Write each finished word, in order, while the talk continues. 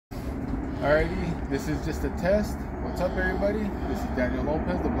Alrighty, this is just a test. What's up, everybody? This is Daniel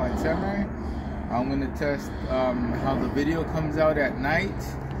Lopez, the Blind Samurai. I'm going to test how the video comes out at night,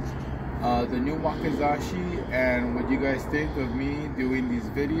 the new Wakazashi, and what you guys think of me doing these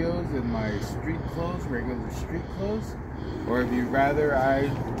videos in my street clothes, regular street clothes, or if you'd rather I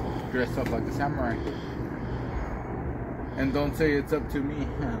dress up like a samurai. And don't say it's up to me.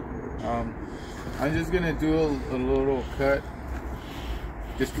 I'm just going to do a little cut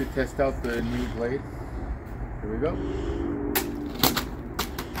just to test out the new blade. Here we go.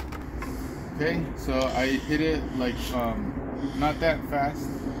 Okay, so I hit it like not that fast.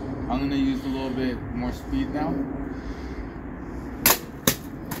 I'm gonna use a little bit more speed now.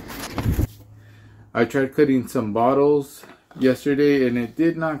 I tried cutting some bottles yesterday and it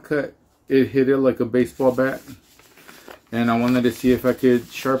did not cut. It hit it like a baseball bat. And I wanted to see if I could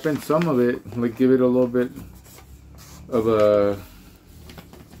sharpen some of it, like give it a little bit of a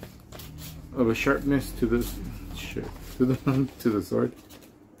sharpness to the to the sword.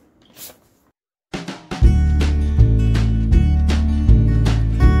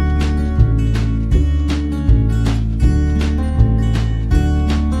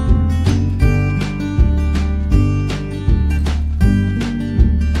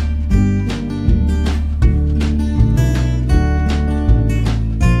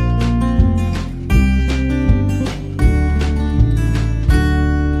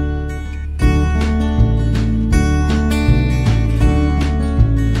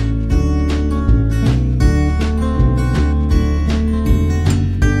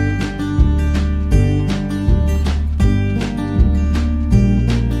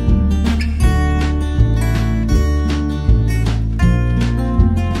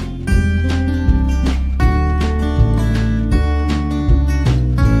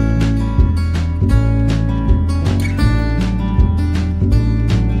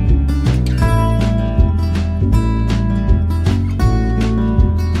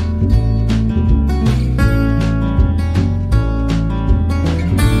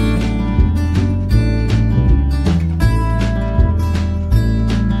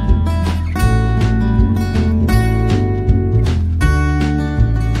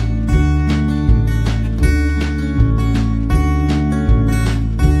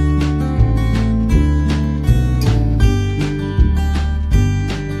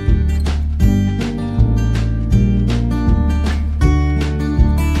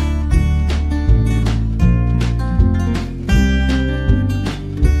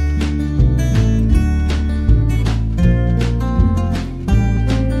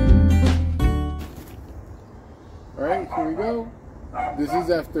 Alright, here we go. This is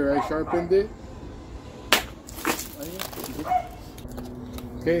after I sharpened it.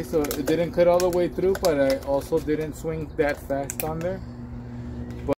 Okay, so it didn't cut all the way through, but I also didn't swing that fast on there.